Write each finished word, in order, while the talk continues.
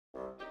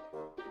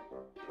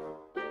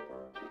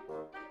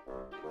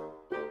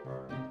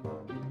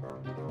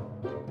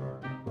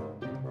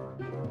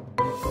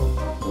Hi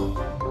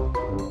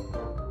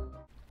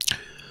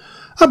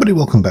everybody,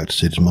 welcome back to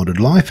Cids Modded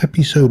Life,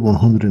 episode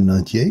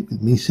 198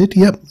 with me, Cid.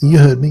 Yep, you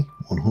heard me,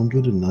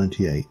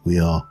 198. We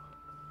are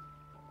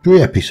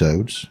 3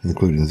 episodes,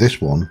 including this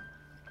one,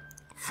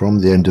 from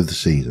the end of the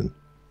season.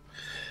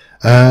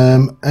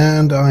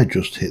 And I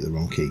just hit the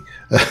wrong key.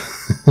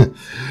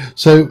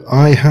 So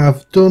I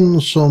have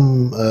done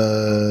some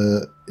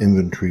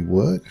inventory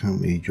work. Let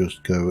me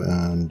just go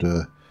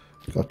and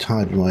got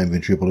tidy my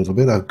inventory up a little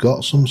bit. I've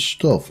got some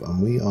stuff,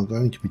 and we are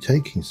going to be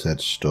taking said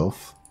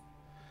stuff.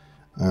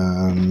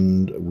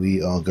 And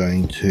we are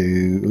going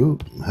to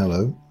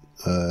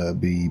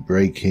be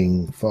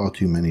breaking far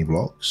too many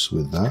blocks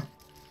with that.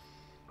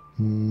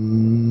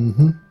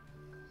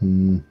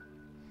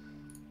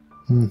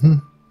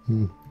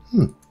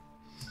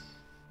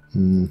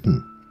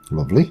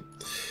 Lovely.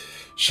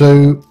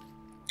 So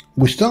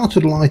we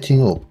started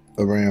lighting up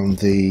around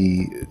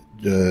the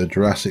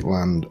Jurassic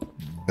Land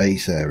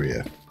base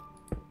area,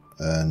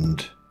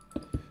 and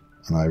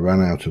I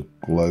ran out of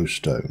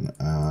glowstone,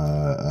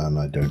 and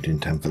I don't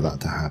intend for that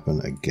to happen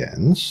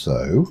again,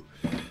 so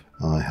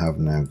I have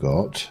now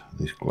got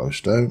this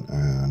glowstone,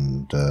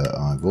 and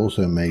I've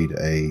also made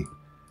a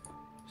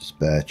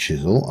spare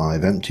chisel.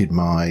 I've emptied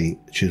my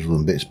chisel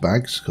and bits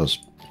bags because,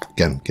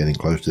 again, getting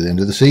close to the end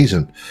of the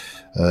season.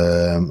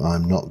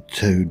 I'm not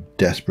too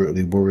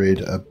desperately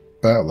worried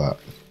about that.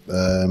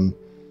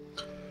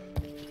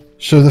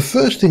 So the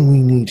first thing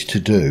we need to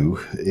do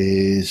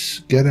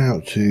is get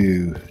out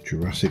to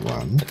Jurassic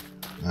Land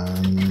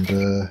and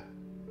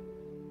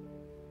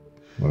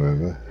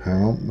wherever.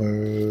 Hang on,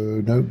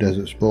 no,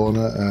 desert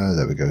spawner.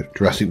 There we go.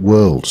 Jurassic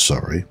World.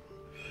 Sorry.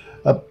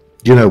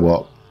 You know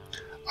what?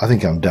 I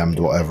think I'm damned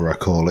whatever I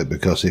call it,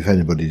 because if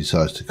anybody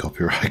decides to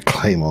copyright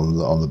claim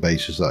on the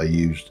basis that I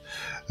used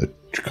a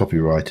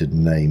copyrighted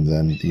name,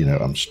 then you know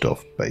I'm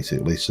stuffed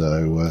basically.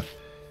 So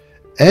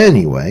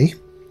anyway.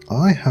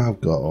 I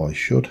have got, or I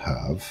should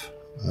have,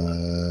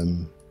 I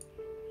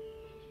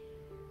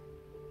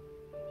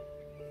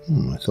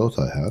thought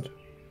I had.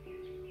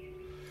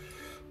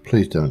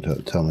 Please don't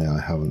tell me I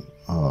haven't.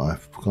 Oh,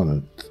 I've kind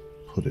of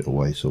put it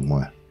away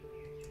somewhere.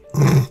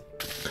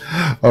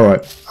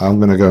 Alright, I'm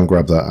going to go and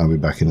grab that. I'll be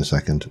back in a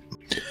second.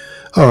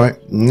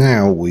 Alright,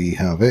 now we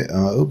have it.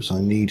 Oops,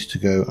 I need to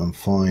go and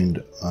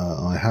find,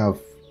 I have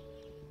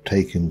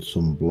taken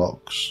some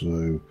blocks,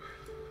 so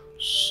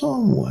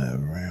somewhere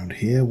around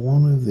here,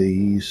 one of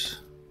these.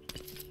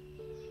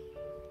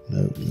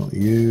 No, not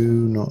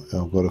you.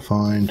 I've got to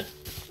find.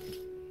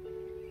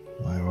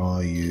 Where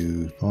are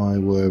you? If I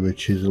were a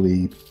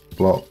chisely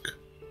block.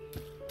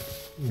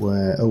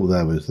 Where? Oh,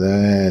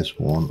 there's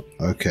one.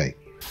 Okay.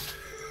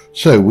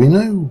 So we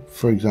know,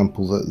 for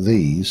example, that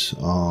these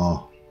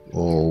are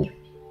all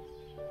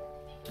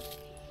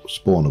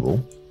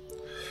spawnable.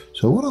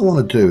 So what I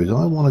want to do is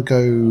I want to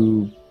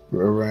go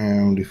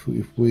around, if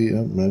we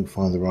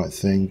find the right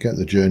thing, get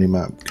the journey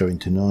map, go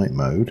into night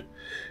mode,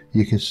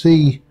 you can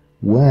see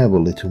where we're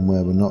lit and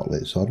where we're not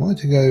lit. So I'd like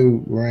to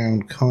go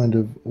around kind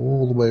of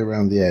all the way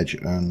around the edge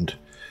and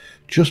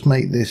just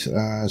make this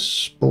as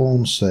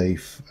spawn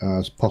safe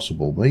as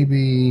possible.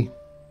 Maybe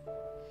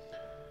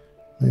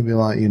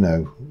like, you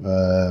know,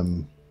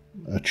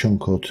 a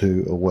chunk or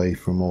two away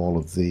from all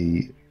of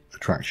the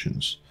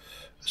attractions,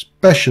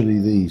 especially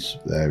these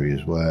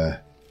areas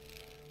where,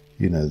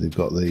 you know, they've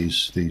got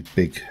these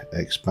big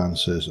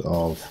expanses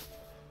of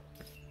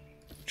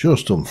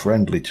just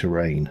unfriendly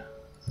terrain.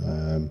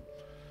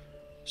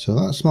 So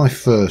that's my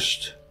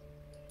first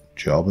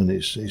job, and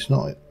it's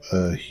not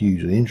a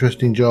hugely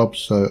interesting job,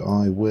 so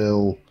I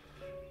will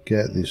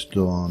get this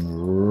done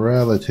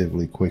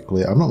relatively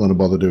quickly. I'm not going to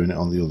bother doing it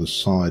on the other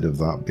side of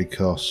that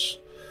because,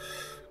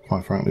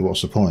 quite frankly,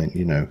 what's the point?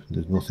 You know,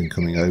 there's nothing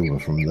coming over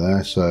from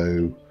there,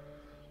 so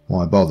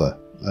why bother?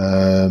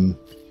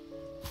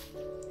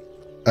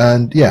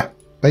 And yeah,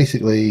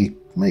 basically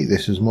make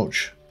this as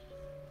much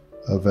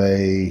of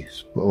a,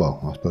 well,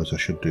 I suppose I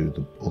should do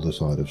the other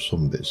side of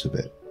some bits of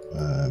it.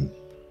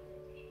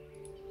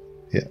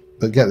 Yeah,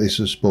 but get this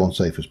as spawn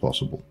safe as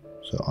possible.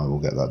 So I will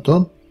get that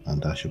done,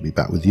 and I shall be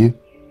back with you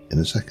in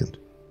a second.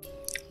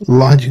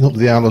 Lighting up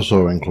the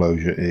allosaur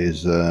enclosure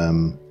is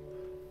an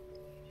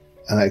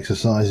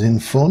exercise in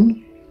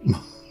fun.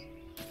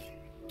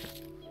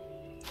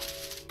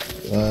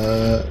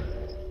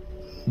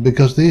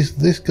 Because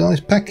this guy's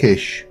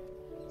peckish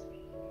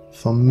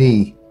for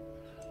me.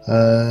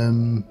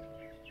 There's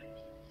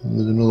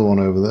another one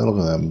over there. Look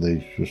at them;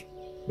 they're just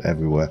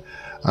everywhere.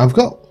 I've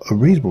got a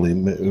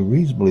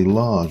reasonably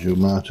large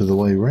amount of the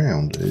way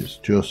round. It's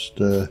just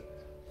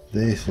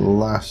this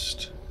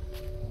last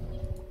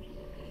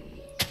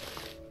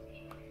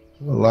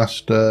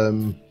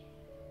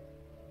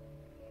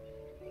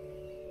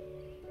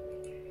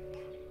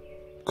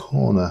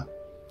corner.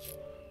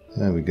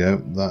 There we go.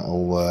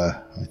 That'll.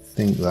 I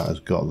think that has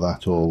got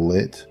that all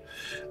lit.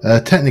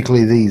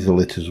 Technically, these are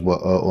lit as well,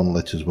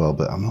 unlit as well,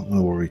 but I'm not going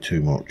to worry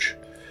too much.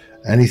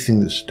 Anything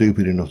that's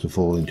stupid enough to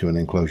fall into an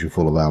enclosure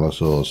full of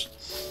allosaurs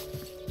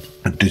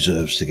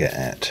deserves to get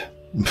at.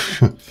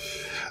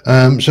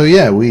 So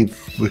yeah, we've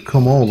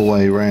come all the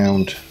way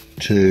around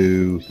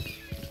to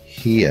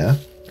here,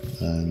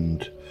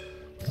 and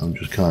I'm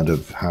just kind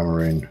of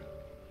hammering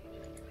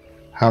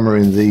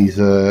these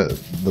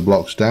the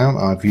blocks down.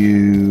 I've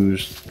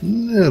used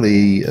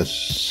nearly a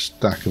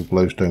stack of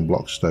glowstone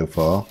blocks so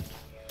far.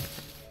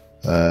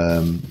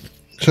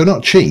 So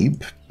not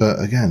cheap,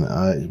 but again,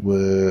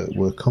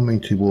 we're coming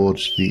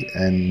towards the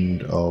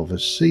end of a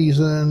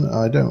season.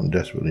 I don't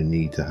desperately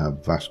need to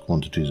have vast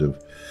quantities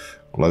of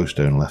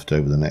glowstone left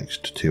over the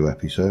next 2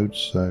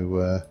 episodes,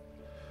 so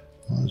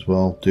might as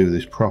well do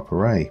this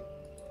proper, eh?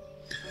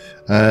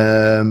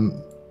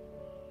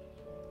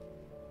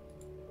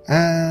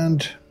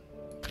 And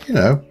you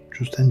know,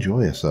 just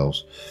enjoy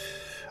ourselves.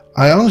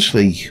 I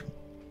honestly,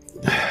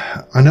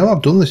 I know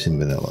I've done this in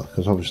vanilla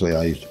because obviously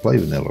I used to play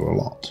vanilla a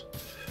lot,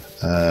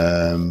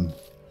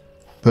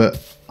 but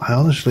I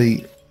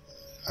honestly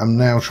am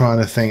now trying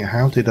to think,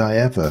 how did I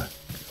ever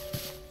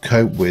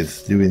cope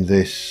with doing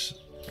this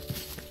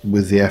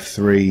with the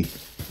F3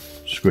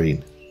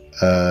 screen?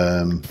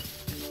 I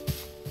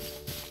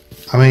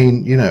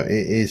mean, you know,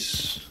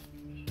 it's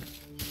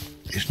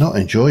not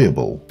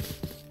enjoyable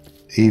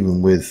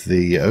even with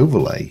the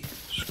overlay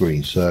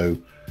screen. So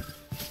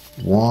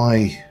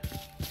why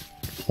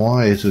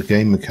as a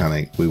game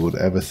mechanic we would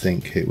ever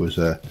think it was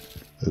a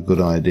good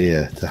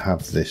idea to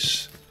have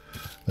this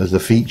as a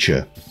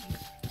feature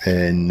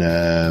in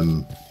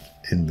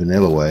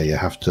vanilla, where you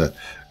have to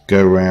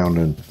go around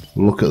and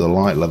look at the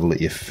light level at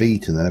your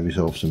feet and then every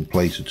so often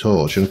place a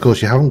torch. And of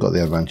course you haven't got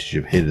the advantage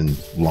of hidden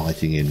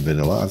lighting in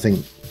vanilla. I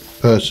think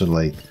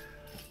personally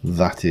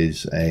that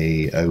is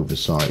a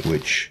oversight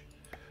which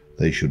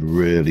they should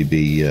really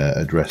be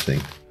addressing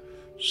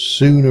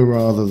sooner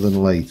rather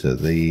than later.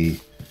 The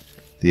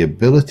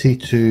ability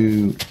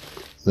to,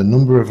 the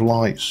number of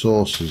light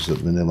sources that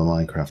vanilla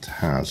Minecraft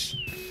has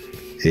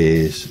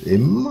is,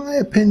 in my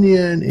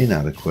opinion,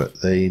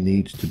 inadequate. They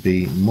need to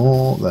be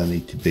more. There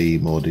need to be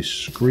more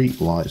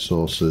discrete light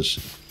sources,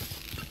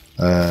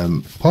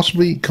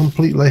 possibly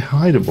completely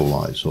hideable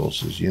light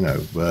sources. You know,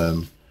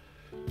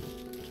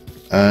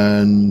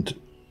 and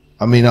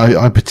I mean,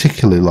 I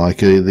particularly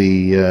like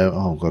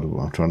oh god,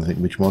 I'm trying to think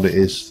which mod it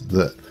is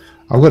that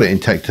I've got it in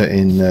Tech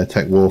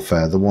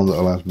Warfare, the one that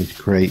allows me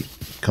to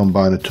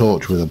combine a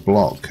torch with a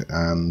block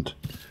and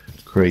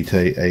create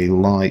a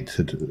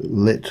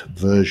lit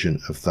version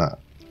of that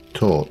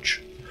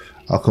torch.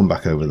 I'll come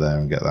back over there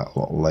and get that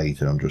lot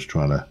later. I'm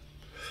trying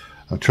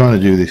to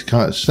do this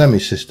kind of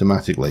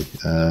semi-systematically.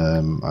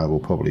 I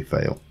will probably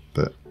fail,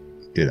 but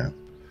you know,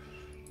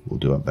 we'll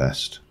do our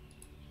best.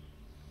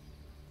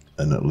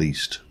 And at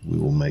least we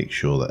will make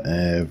sure that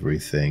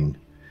everything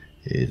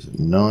is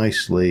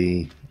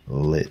nicely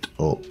lit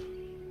up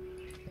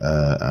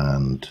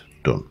and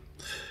done.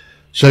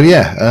 So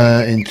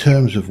yeah, in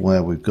terms of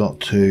where we've got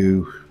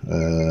to,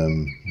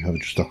 have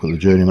just stuck at the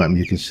journey map, and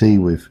you can see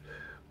we've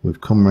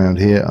come around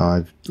here.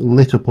 I've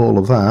lit up all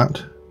of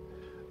that.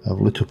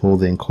 I've lit up all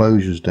the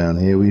enclosures down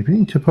here. We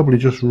need to probably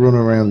just run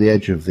around the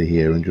edge of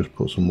here and just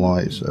put some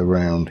lights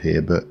around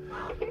here, but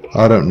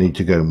I don't need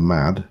to go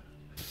mad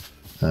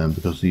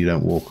because you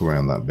don't walk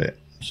around that bit.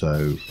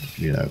 So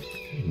you know,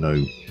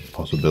 no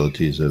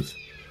possibilities of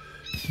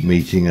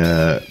meeting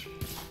an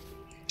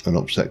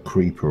upset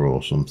creeper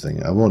or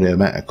something. I've already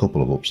met a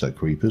couple of upset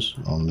creepers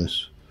on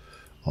this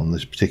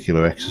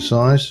particular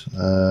exercise.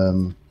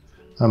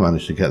 I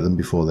managed to get them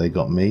before they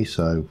got me,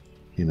 so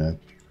you know,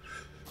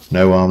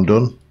 no harm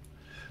done.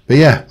 But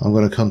yeah, I'm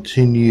going to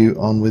continue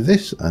on with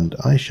this, and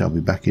I shall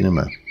be back in a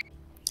moment.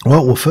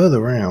 Well, we're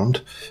further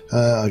round.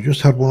 I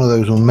just had one of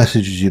those on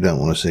messages you don't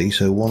want to see.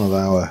 So one of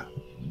our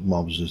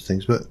mobs and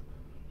things, but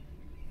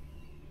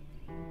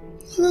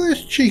look at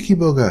this cheeky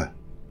bugger.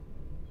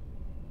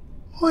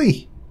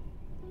 Oi!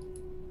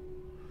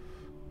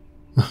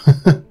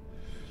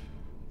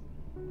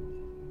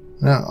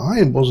 Now,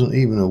 I wasn't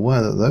even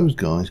aware that those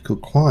guys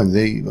could climb.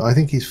 I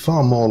think it's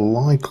far more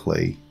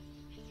likely.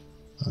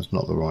 That's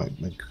not the right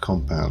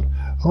compound.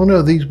 Oh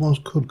no, these ones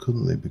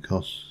couldn't they?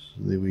 Because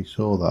we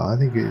saw that. I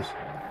think it's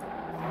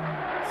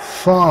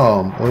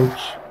farm.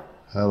 Oops.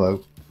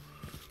 Hello.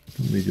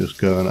 Let me just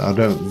go. And I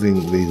don't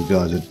think these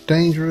guys are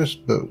dangerous,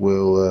 but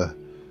we'll.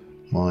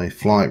 My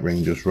flight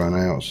ring just ran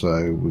out,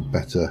 so we'd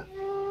better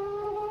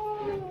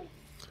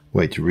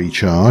wait to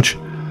recharge.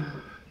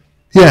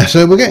 Yeah,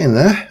 so we're getting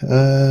there.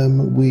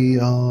 We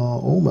are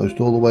almost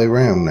all the way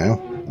around now,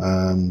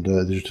 and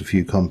there's just a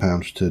few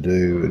compounds to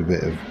do and a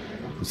bit of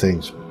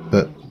things.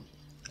 But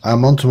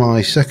I'm onto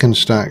my second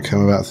stack.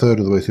 I'm about a third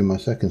of the way through my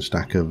second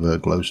stack of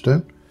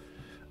glowstone,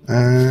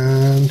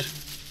 and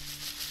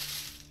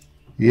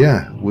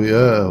yeah,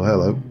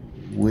 we're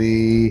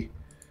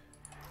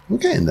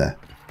getting there.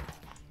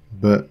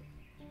 But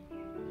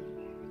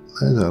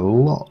there's a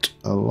lot.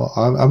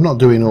 I'm not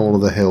doing all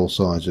of the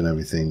hillsides and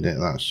everything.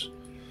 That's,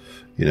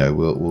 you know,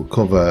 we'll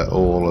cover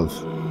all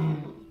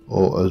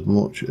as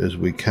much as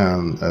we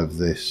can of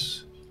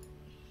this.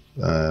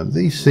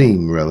 These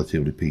seem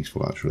relatively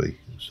peaceful actually.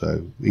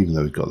 So even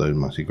though we've got those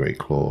massive great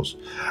claws,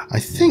 I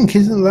think,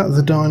 isn't that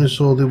the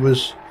dinosaur that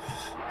was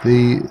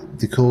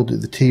They called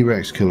it the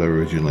T-Rex killer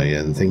originally,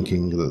 and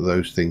thinking that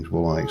those things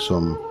were like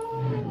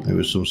it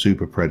was some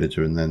super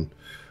predator, and then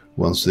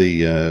once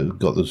they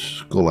got the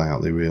skull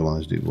out, they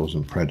realised it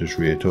wasn't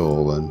predatory at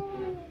all, and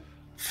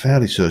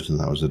fairly certain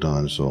that was a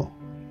dinosaur.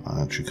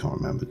 I actually can't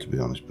remember, to be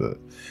honest, but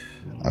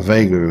I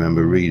vaguely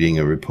remember reading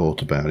a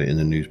report about it in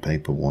the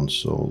newspaper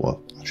once, or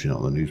well, actually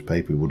not the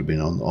newspaper, it would have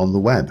been on the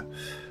web.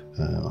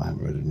 I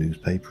haven't read a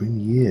newspaper in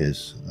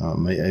years.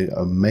 It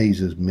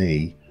amazes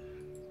me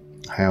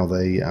how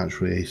they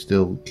actually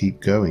still keep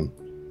going,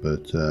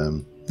 but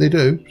they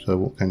do, so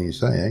what can you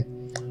say, eh?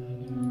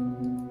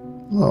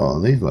 Oh,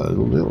 these are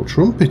little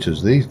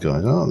trumpeters, these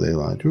guys, aren't they?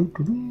 Like,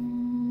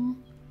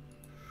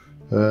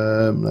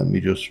 let me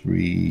just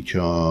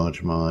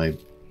recharge my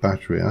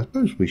battery. I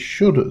suppose we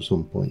should at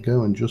some point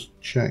go and just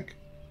check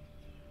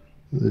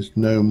that there's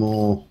no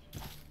more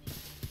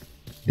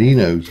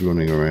dinos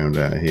running around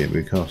out here,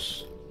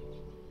 because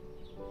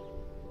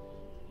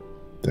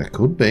there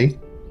could be.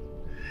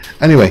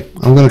 Anyway,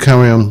 I'm going to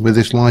carry on with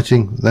this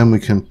lighting, then we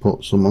can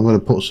put some, I'm going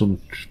to put some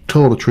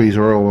taller trees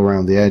all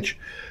around the edge,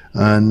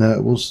 and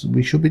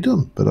we should be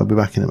done, but I'll be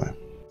back in a moment.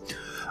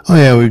 Oh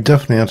yeah, we've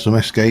definitely had some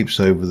escapes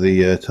over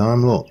the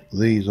time. Look,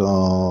 these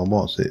are,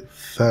 what's it,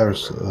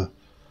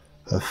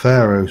 a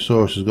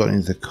Pharaohsaurus has got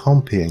into the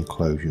Compy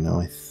enclosure now.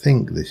 I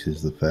think this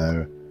is the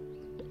Pharaoh.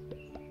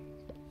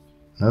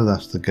 No,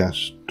 that's the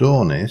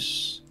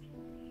Gastornis.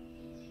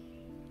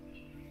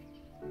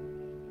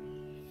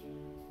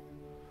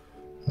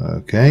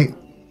 Okay,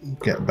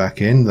 get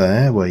back in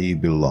there where you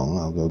belong.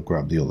 I'll go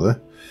grab the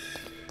other.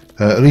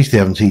 At least they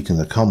haven't eaten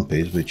the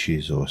compies, which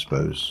is, I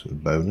suppose, a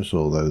bonus,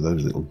 although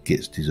those little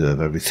gits deserve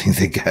everything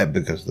they get,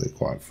 because they,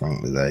 quite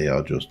frankly, they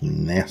are just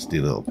nasty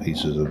little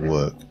pieces of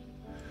work.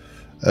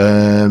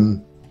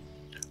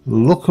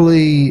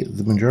 Luckily,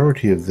 the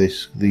majority of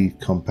these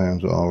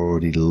compounds are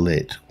already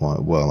lit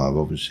quite well. I've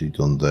obviously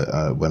done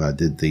that. When I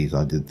did these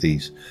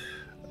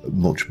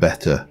much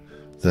better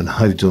than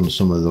I've done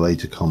some of the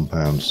later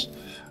compounds.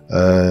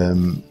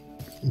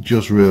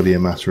 Just really a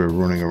matter of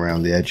running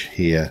around the edge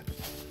here,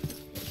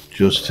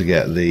 just to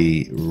get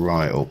the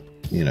right up,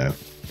 you know,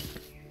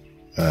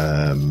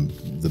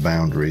 the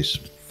boundaries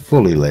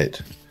fully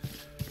lit,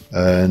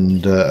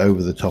 and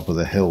over the top of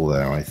the hill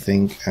there, I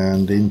think,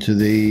 and into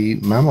the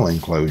mammal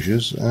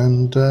enclosures,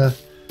 and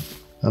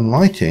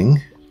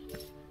lighting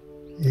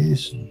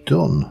is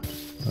done.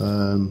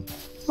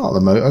 Not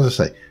the most, as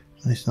I say,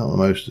 it's not the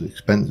most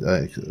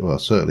expensive. Well,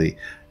 certainly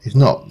it's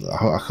not.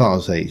 I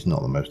can't say it's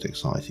not the most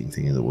exciting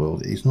thing in the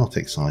world. It's not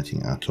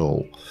exciting at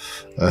all.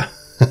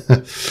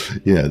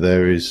 Yeah,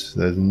 there's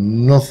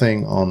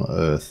nothing on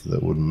earth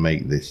that would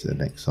make this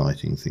an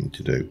exciting thing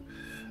to do,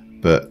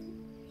 but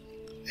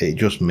it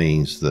just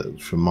means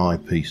that for my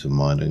peace of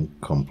mind and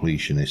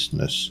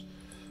completionistness,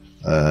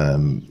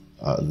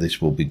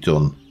 this will be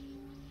done,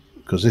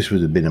 because this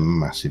would have been a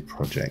massive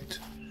project.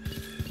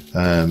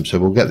 So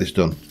we'll get this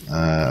done.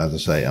 As I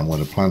say, I'm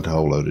going to plant a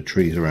whole load of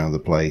trees around the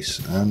place,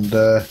 and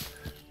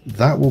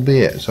that will be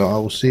it. So I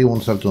will see you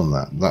once I've done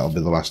that. That'll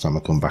be the last time I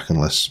come back,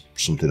 unless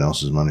something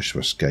else has managed to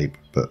escape,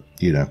 but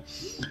you know,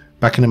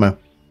 back in a mo.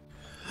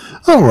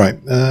 Alright,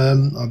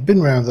 I've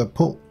been around, I've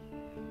put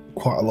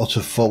quite a lot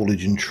of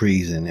foliage and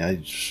trees in.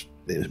 It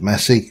was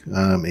messy,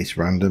 it's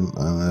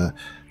random,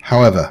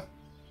 however,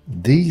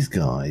 these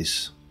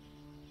guys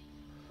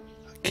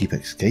keep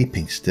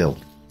escaping still,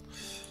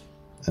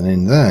 and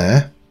in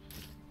there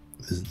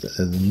there's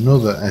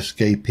another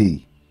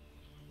escapee.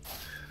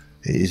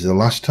 It is the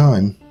last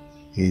time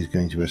he's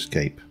going to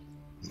escape.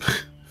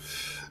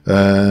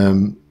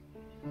 I'm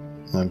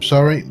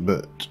sorry,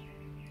 but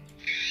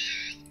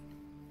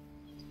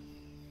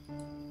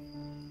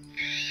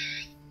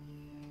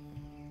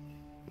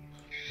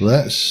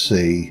let's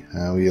see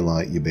how you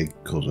like your big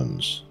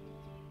cousins.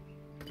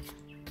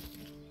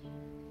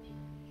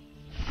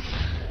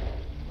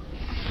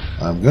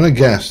 I'm going to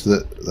guess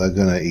that they're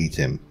going to eat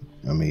him.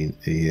 I mean,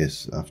 he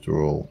is,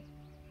 after all,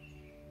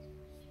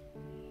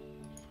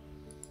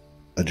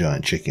 a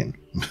giant chicken.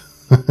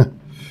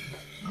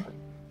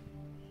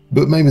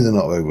 But maybe they're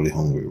not overly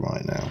hungry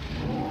right now.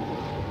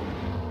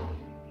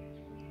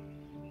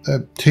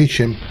 Teach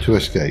him to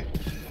escape.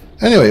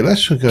 Anyway,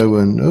 let's go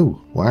and...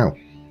 oh, wow.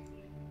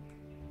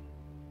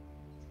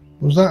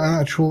 Was that an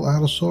actual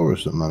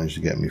Allosaurus that managed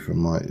to get me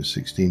from like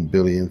 16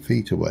 billion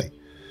feet away?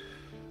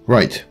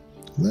 Right,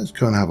 let's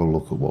go and have a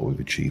look at what we've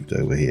achieved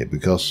over here,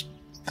 because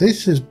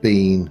this has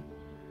been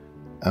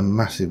a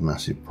massive,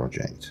 massive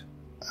project.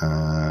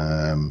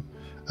 And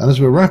as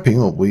we're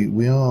wrapping up,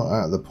 we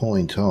are at the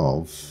point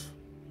of...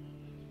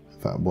 in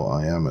fact, what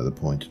I am at the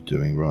point of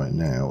doing right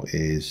now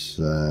is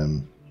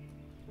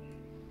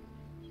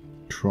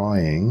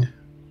trying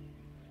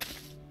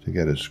to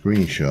get a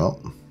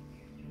screenshot.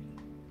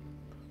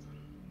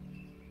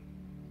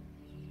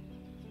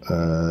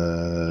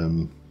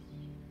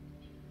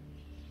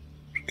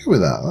 Go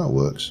with that, that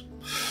works.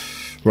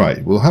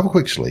 Right, we'll have a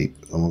quick sleep,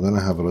 and we're going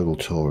to have a little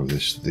tour of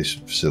this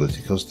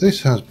facility, because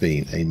this has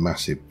been a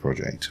massive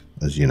project,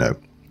 as you know.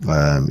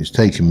 It's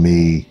taken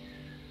me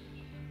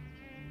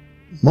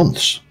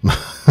months.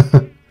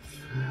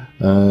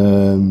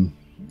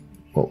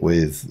 What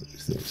with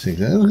things,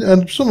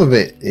 and some of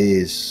it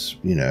is,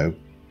 you know,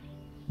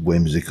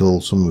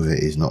 whimsical, some of it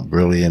is not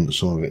brilliant,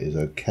 some of it is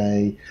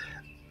okay.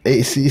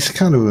 It's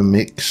kind of a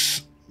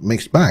mixed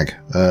bag,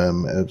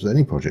 as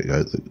any project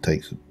that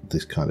takes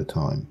this kind of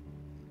time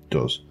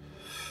does.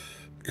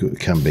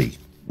 Can be,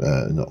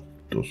 not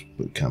does,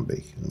 but can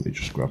be. Let me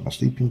just grab my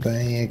sleeping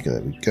bag.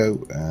 There we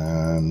go.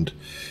 And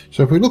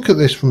so if we look at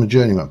this from a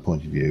journey map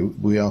point of view,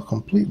 we are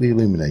completely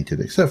illuminated,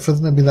 except for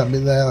maybe that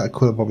bit there. That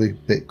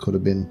could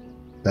have been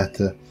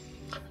better.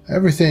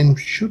 Everything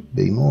should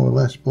be more or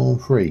less spawn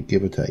free,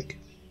 give or take.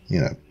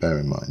 You know, bear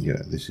in mind, you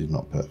know, this is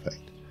not perfect.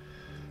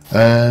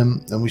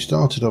 And we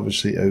started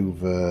obviously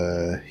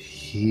over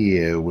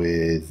here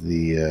with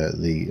the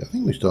I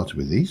think we started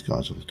with these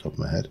guys off the top of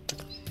my head.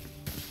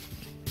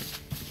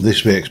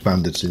 This we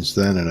expanded since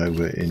then, and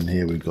over in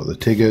here we've got the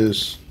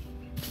Tigers,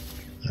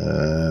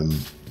 and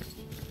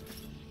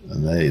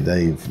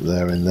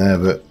they're in there.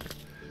 But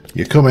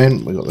you come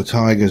in, we've got the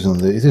Tigers, and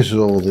this is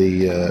all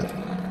the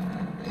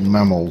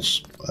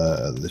mammals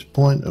at this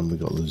point, and we've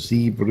got the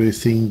zebra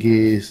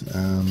thingies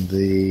and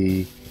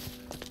the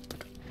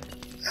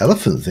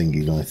elephant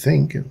thingies, I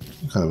think,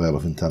 kind of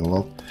elephant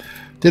analog.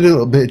 Did a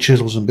little bit of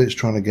chisels and bits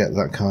trying to get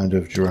that kind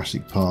of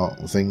Jurassic Park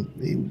thing.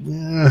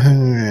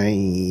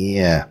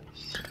 Yeah.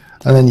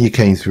 And then you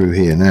came through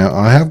here. Now,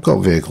 I have got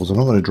vehicles. I'm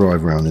not going to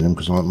drive around in them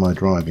because my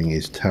driving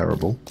is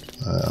terrible.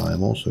 I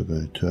am also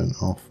going to turn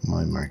off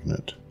my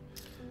magnet,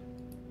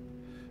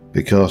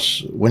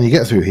 because when you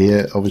get through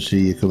here, obviously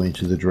you come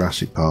into the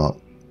Jurassic Park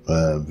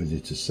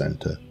Visitor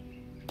Centre.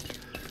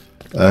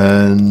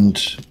 And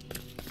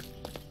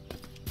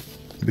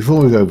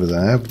before we go over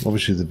there,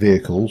 obviously the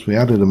vehicles, we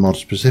added a mod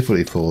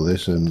specifically for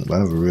this, and I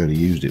never really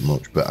used it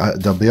much. But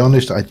I'll be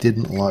honest, I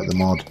didn't like the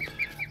mod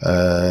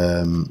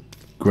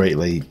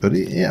greatly, but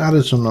it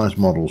added some nice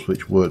models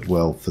which worked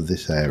well for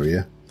this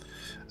area.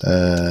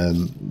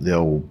 The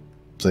old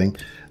thing.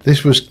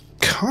 This was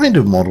kind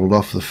of modelled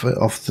off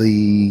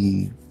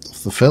the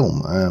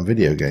film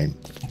video game.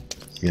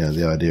 You know,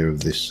 the idea of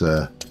this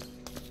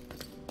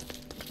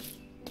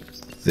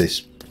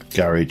this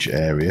garage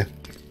area.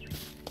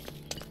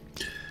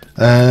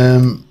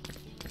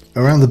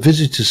 Around the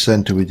visitor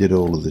centre we did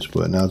all of this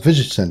work. Now the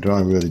visitor centre,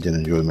 I really did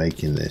enjoy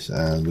making this,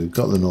 and we've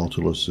got the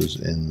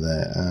Nautiluses in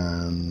there,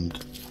 and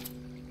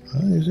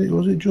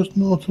was it just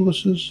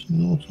Nautiluses?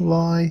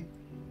 Nautili?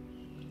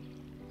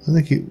 I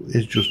think it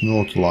is just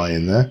Nautili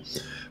in there.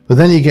 But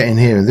then you get in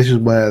here, and this is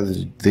where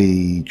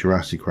the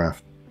Jurassic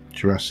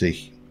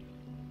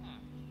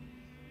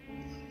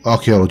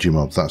archaeology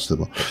mod, that's the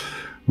one,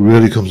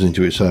 really comes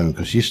into its own,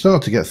 because you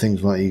start to get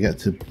things like you get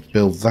to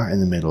build that in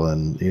the middle,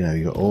 and you know,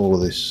 you got all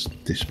of this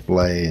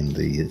display and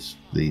these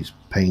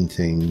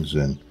paintings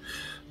and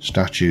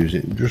statues.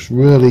 It just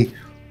really,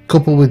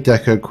 coupled with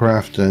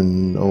Decocraft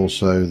and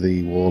also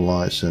the wall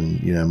lights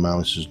and, you know,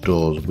 Malice's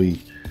doors,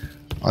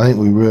 I think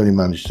we really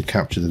managed to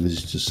capture the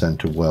visitor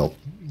centre well.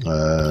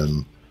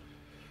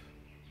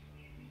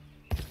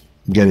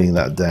 Getting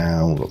that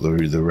down, got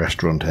the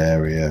restaurant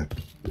area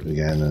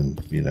again,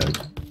 and you know,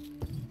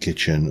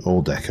 kitchen,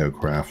 all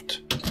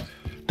Decocraft.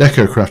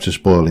 Decocraft is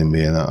spoiling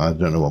me, and I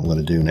don't know what I'm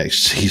going to do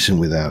next season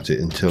without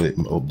it until it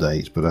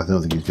updates, but I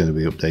don't think it's going to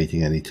be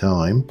updating any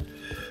time.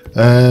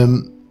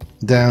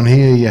 Down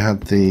here you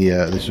had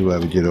this is where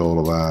we did all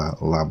of our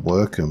lab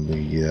work, and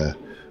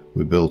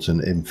we built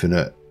an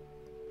infinite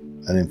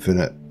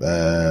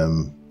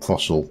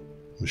fossil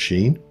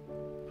machine.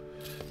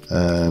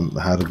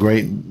 Had a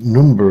great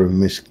number of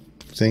missed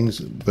things,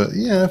 but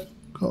yeah,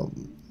 got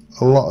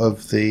a lot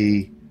of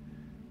the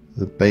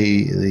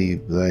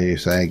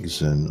various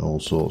eggs and all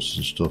sorts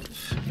of stuff.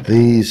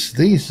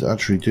 These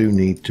actually do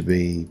need to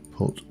be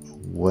put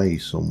away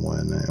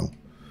somewhere now,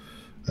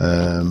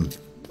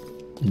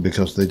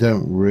 because they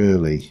don't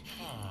really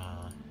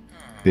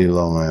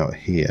belong out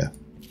here.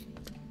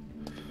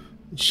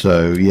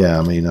 So yeah,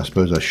 I mean, I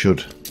suppose I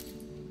should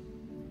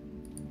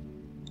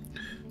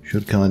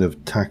kind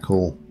of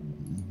tackle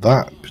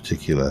that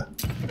particular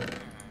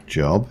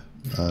job,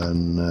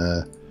 and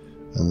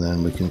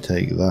then we can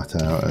take that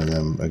out, and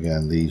then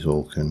again these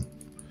all can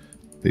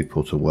be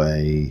put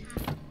away,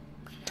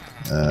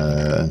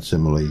 and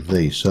similarly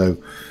these. So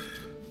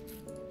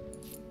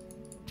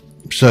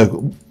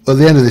at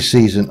the end of this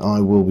season I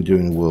will be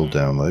doing a world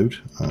download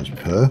as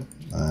per,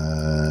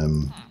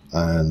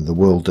 and the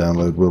world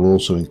download will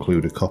also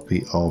include a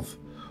copy of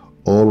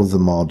all of the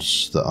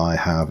mods that I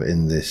have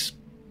in this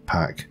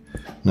pack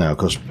now,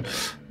 because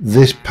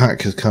this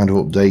pack has kind of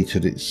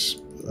updated its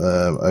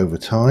over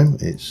time.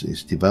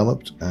 It's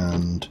developed,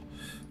 and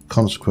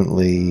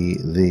consequently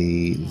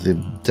the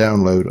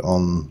download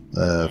on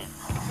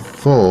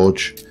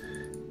Forge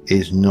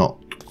is not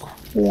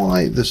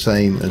quite the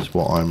same as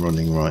what I'm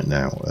running right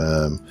now.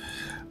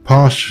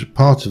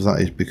 Part of that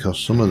is because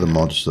some of the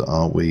mods that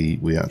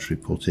we actually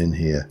put in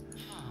here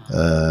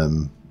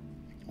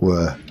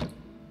were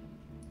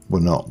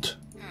not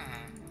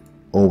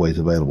always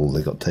available.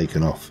 They got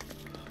taken off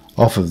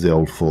of the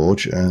old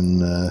Forge,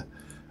 and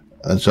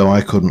and so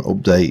I couldn't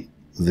update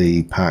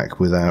the pack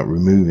without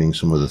removing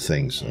some of the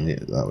things, and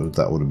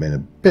that would have been a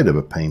bit of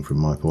a pain from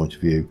my point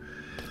of view.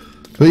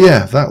 But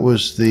yeah, that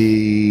was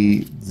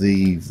the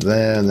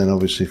there, and then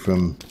obviously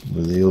from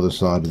the other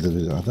side of the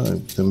visit, I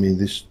don't know. I mean,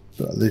 there's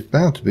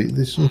bound to be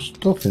some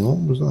stuff in. What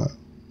was that?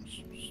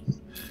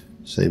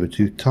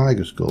 Saber-tooth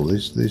tiger skull.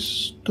 There's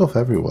stuff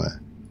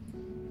everywhere.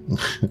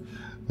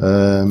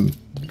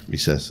 He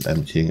says,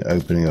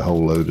 opening a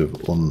whole load of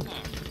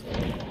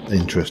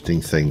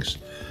uninteresting things.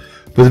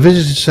 But the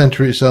visitor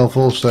centre itself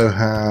also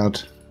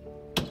had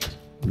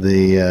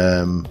the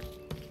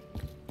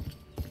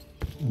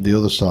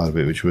other side of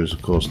it, which was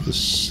of course the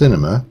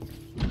cinema,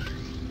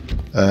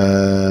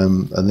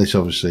 and this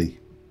obviously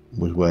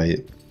was where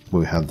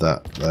we had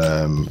that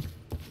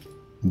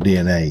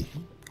DNA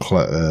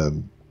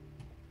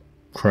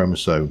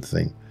chromosome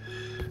thing,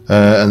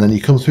 and then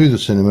you come through the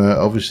cinema.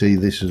 Obviously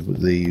this is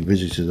the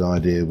visitors'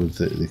 idea, was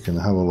that they can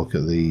have a look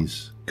at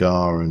these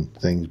GAR and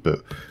things,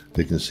 but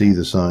they can see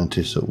the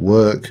scientists at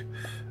work,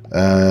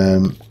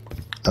 and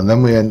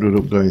then we ended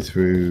up going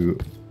through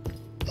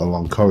a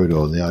long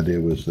corridor. The idea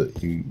was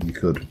that you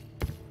could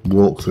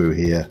walk through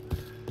here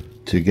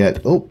to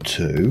get up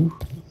to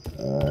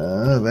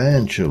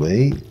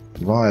eventually,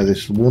 via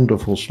this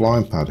wonderful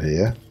slime pad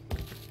here,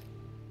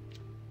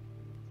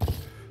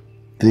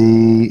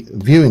 the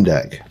viewing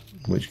deck,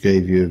 which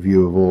gave you a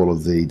view of all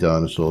of the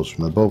dinosaurs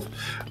from above.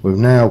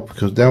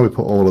 Because now we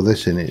put all of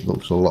this in, it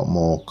looks a lot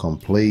more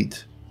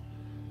complete.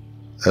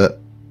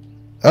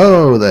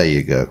 Oh, there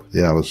you go.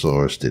 The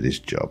Allosaurus did his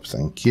job.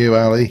 Thank you,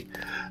 Ali.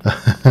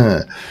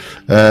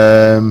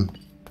 And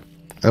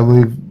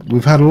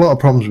we've had a lot of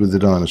problems with the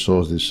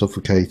dinosaurs. They've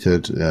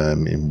suffocated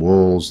in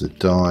walls. They've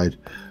died.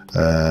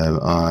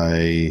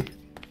 I'm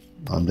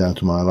down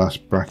to my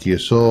last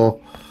brachiosaur.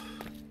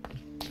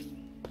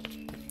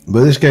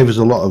 But this gave us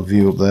a lot of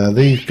view up there.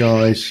 These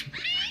guys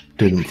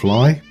didn't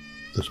fly.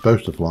 They're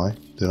supposed to fly.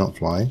 They're not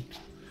flying.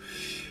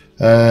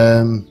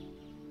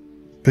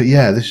 But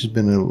yeah, this has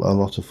been a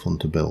lot of fun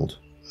to build.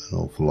 An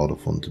awful lot of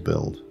fun to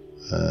build.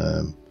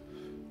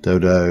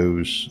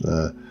 Dodos.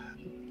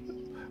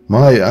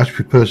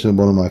 Actually, personally,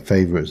 one of my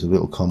favourites, the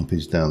little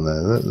compies down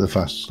there. They're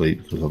fast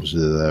asleep because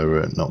obviously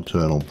they're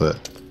nocturnal,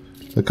 but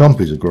the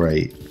compies are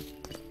great.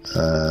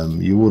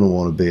 You wouldn't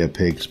want to be a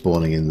pig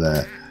spawning in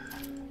there.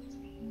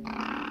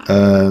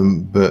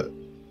 But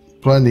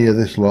plenty of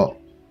this lot.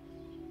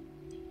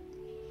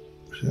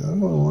 I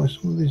don't know why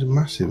some of these are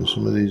massive and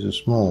some of these are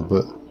small,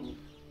 but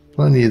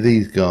plenty of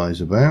these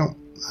guys about.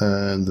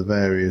 The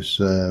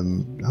various, I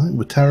think,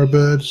 were terror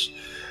birds.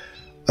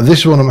 And this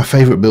is one of my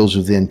favourite builds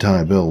of the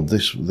entire build.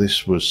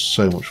 This was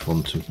so much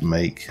fun to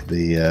make.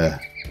 The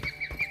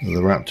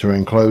raptor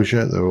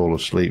enclosure. They're all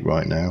asleep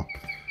right now,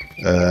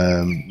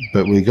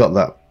 but we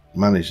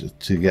managed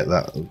to get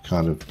that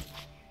kind of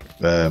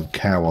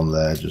cow on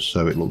there, just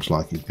so it looks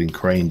like it's been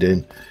craned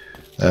in.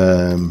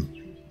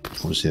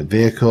 Obviously a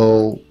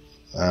vehicle,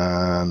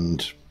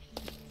 and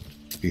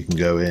you can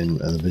go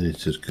in and the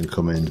visitors can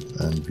come in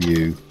and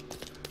view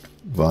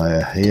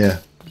via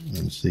here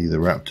and see the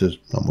raptors.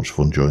 Not much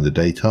fun during the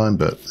daytime,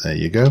 but there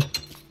you go.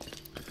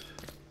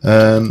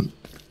 In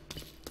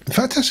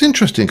fact, that's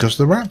interesting because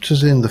the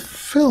raptors in the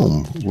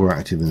film were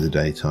active in the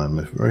daytime.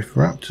 If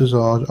raptors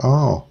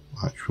are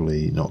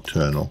actually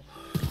nocturnal,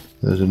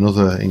 there's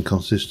another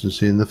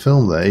inconsistency in the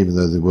film there, even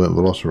though they weren't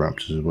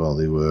velociraptors as well.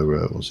 They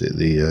were, was it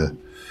the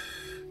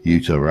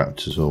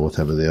Utahraptors or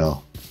whatever they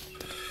are.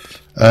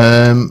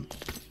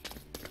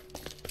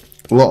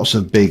 Lots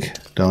of big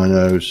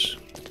dinos,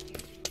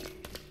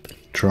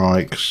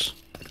 trikes.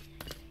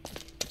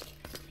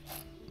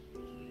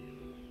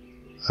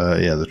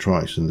 Yeah, the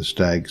trikes and the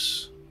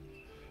stags.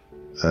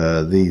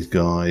 These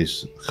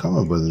guys, I can't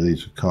remember whether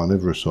these are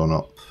carnivorous or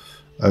not.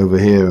 Over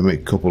here, I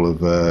make a couple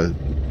of a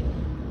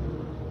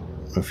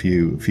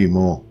few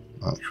more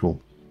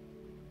actual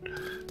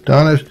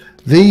dinos.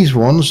 These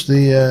ones,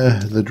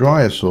 the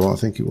Dryosaur, I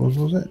think it was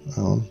it?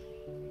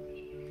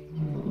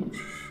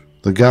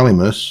 The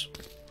Gallimus,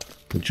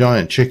 the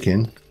giant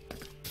chicken.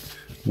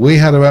 We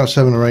had about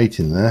 7 or 8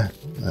 in there,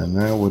 and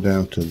now we're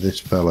down to this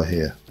fella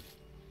here,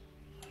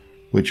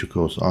 which of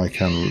course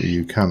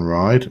you can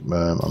ride.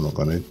 I'm not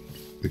going to,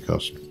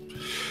 because.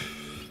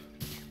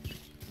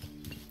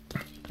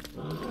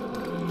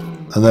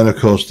 And then of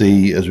course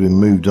as we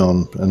moved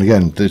on, and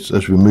again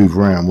as we move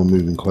around, we're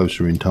moving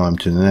closer in time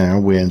to now,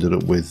 we ended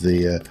up with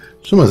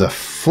some of the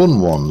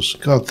fun ones.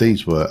 God,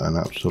 these were an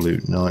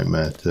absolute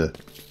nightmare to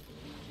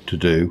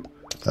do.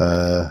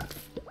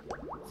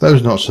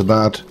 Those not so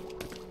bad.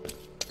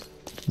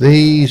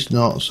 These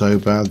not so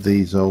bad.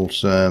 These old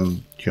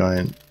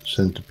giant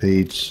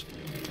centipedes.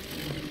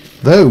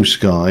 Those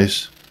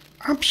guys,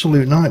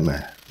 absolute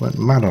nightmare. Went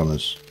mad on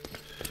us.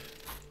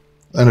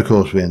 And of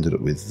course we ended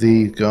up with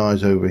these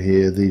guys over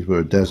here. These were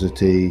a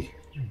deserty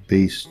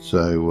beast,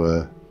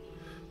 so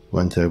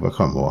went over. I can't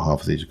remember what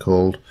half of these are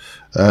called.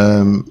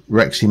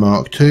 Rexy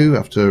Mark II,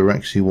 after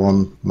Rexy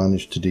 1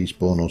 managed to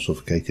despawn or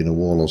suffocate in a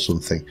wall or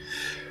something.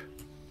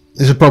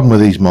 There's a problem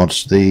with these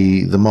mods.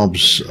 The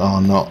mobs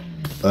are not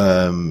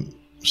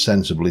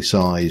sensibly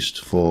sized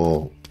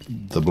for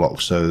the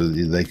blocks, so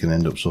they can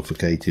end up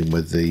suffocating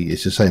with the,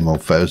 it's the same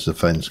old as the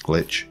fence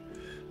glitch.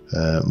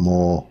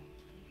 More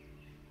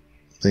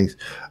things,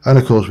 and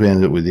of course we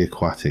ended up with the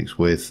aquatics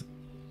with,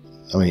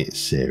 I mean,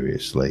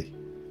 seriously,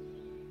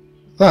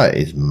 that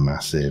is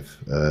massive.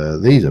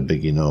 These are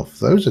big enough.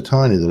 Those are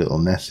tiny, the little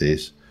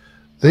Nessies.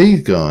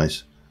 These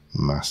guys,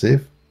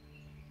 massive.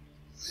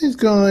 These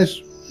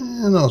guys,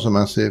 not so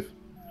massive.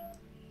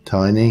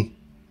 Tiny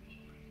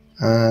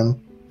and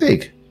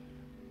big.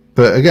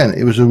 But again,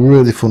 it was a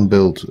really fun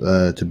build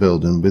to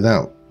build, and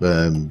without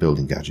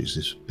building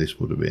gadgets, this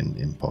would have been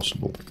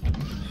impossible.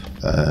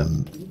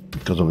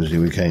 Because obviously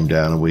we came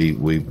down and we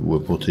were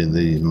put in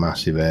these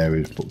massive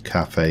areas, put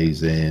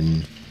cafes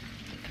in.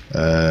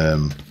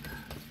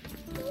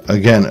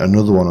 Again,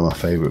 another one of my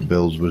favourite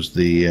builds was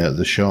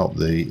the shop,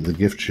 the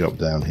gift shop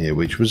down here,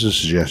 which was a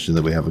suggestion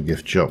that we have a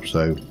gift shop.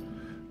 So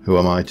who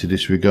am I to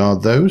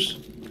disregard those?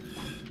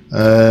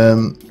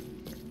 But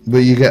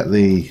you get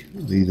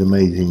these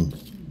amazing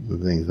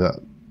things. That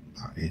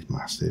is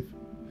massive,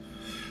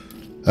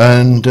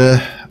 and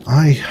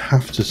I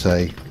have to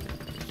say,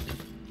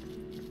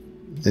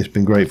 it's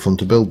been great fun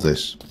to build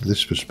this.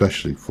 This was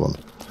especially fun.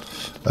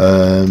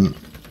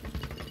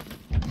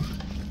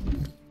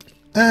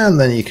 And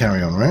then you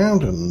carry on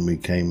around, and we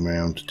came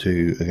round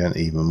to, again,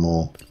 even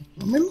more.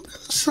 I mean, look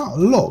at that.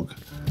 Look.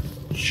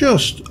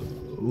 Just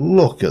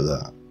look at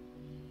that.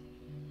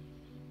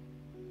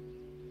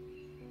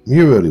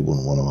 You really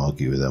wouldn't want to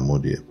argue with them,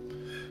 would you?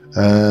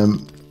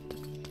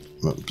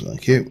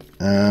 Thank you.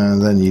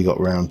 And then you got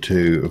round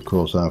to, of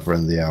course, our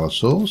friend the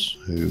allosaurs,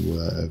 who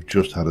have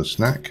just had a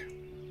snack.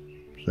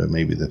 So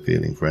maybe they're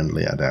feeling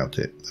friendly. I doubt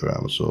it. They're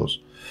allosaurs.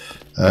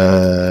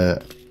 I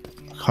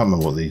can't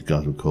remember what these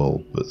guys were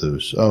called, but there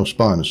was, oh,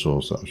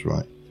 Spinosaurs, that was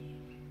right.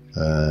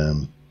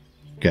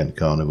 Again,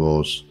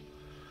 carnivores.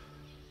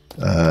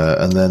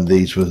 And then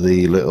these were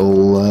the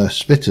little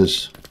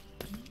spitters.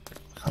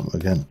 Can't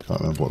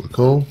remember what they're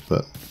called,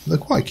 but they're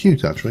quite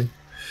cute actually.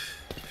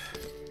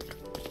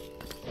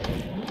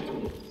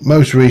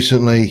 Most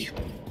recently,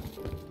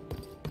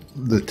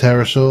 the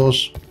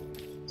pterosaurs,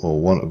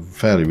 or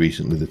fairly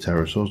recently the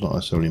pterosaurs, not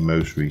necessarily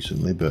most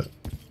recently, but,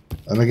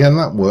 and again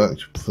that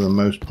worked for the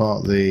most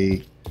part.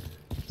 They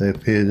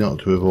appear not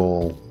to have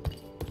all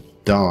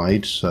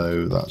died,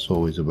 so that's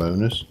always a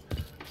bonus.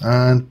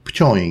 And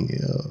pchoing.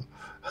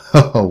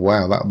 Oh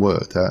wow, that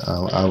worked.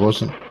 I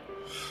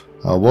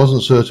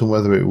wasn't certain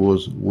whether it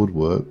would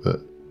work, but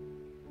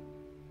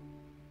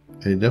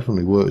it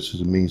definitely works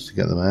as a means to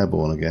get them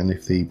airborne again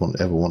if he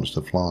ever wants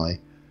to fly.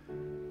 I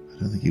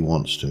don't think he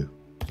wants to.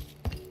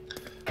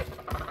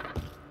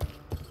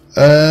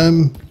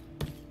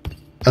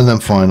 And then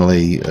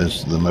finally,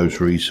 as the most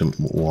recent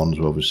ones,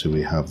 obviously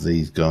we have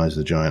these guys,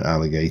 the giant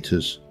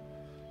alligators,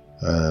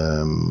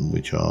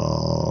 which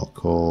are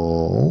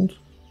called,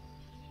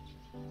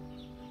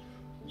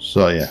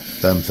 so yeah,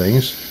 them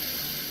things.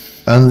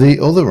 And the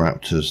other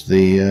raptors,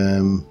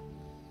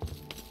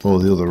 or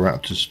the other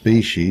raptor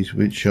species,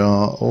 which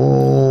are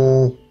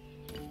all,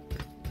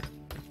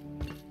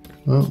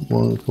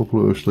 well, a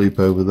couple are asleep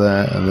over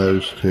there, and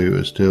those two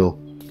are still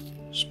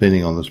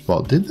spinning on the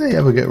spot. Did they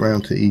ever get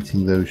around to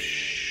eating those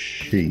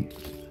sheep?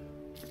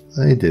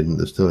 They didn't.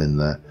 They're still in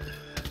there.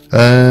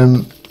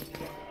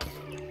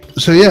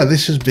 So yeah,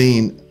 this has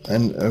been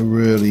a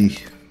really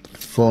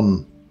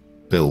fun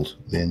build,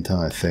 the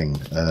entire thing,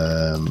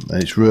 and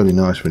it's really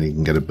nice when you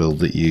can get a build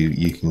that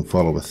you can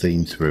follow a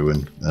theme through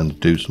and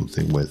do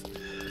something with.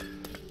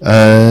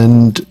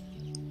 And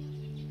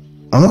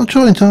I'm not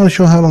entirely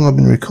sure how long I've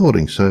been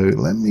recording, so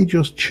let me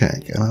just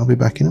check and I'll be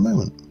back in a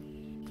moment.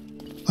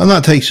 And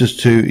that takes us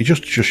to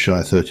just shy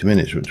of 30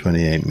 minutes. We're at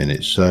 28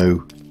 minutes.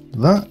 So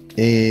that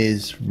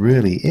is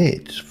really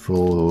it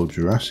for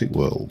Jurassic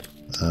World.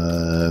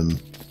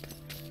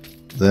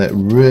 There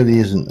really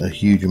isn't a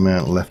huge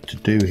amount left to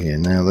do here.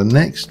 Now, the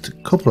next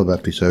couple of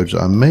episodes,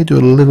 I may do a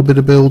little bit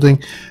of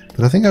building,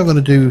 but I think I'm going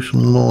to do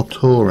some more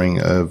touring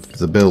of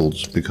the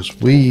builds, because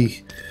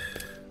we've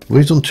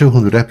done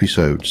 200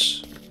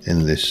 episodes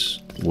in this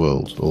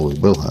world, or we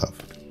will have.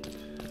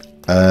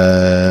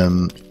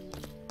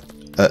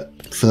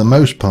 For the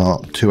most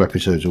part, 2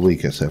 episodes a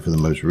week, except for the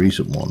most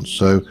recent ones.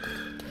 So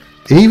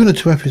even at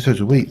 2 episodes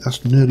a week,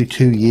 that's nearly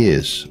 2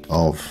 years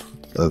of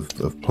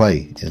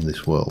play in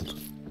this world.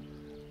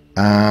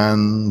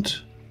 And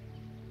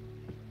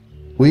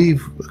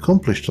we've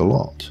accomplished a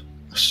lot.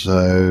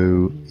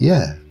 So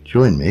yeah,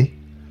 join me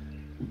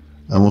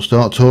and we'll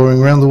start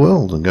touring around the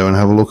world and go and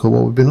have a look at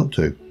what we've been up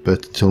to.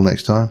 But until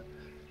next time,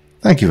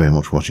 thank you very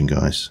much for watching,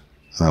 guys,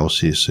 and I will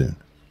see you soon.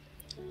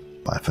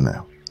 Bye for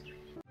now.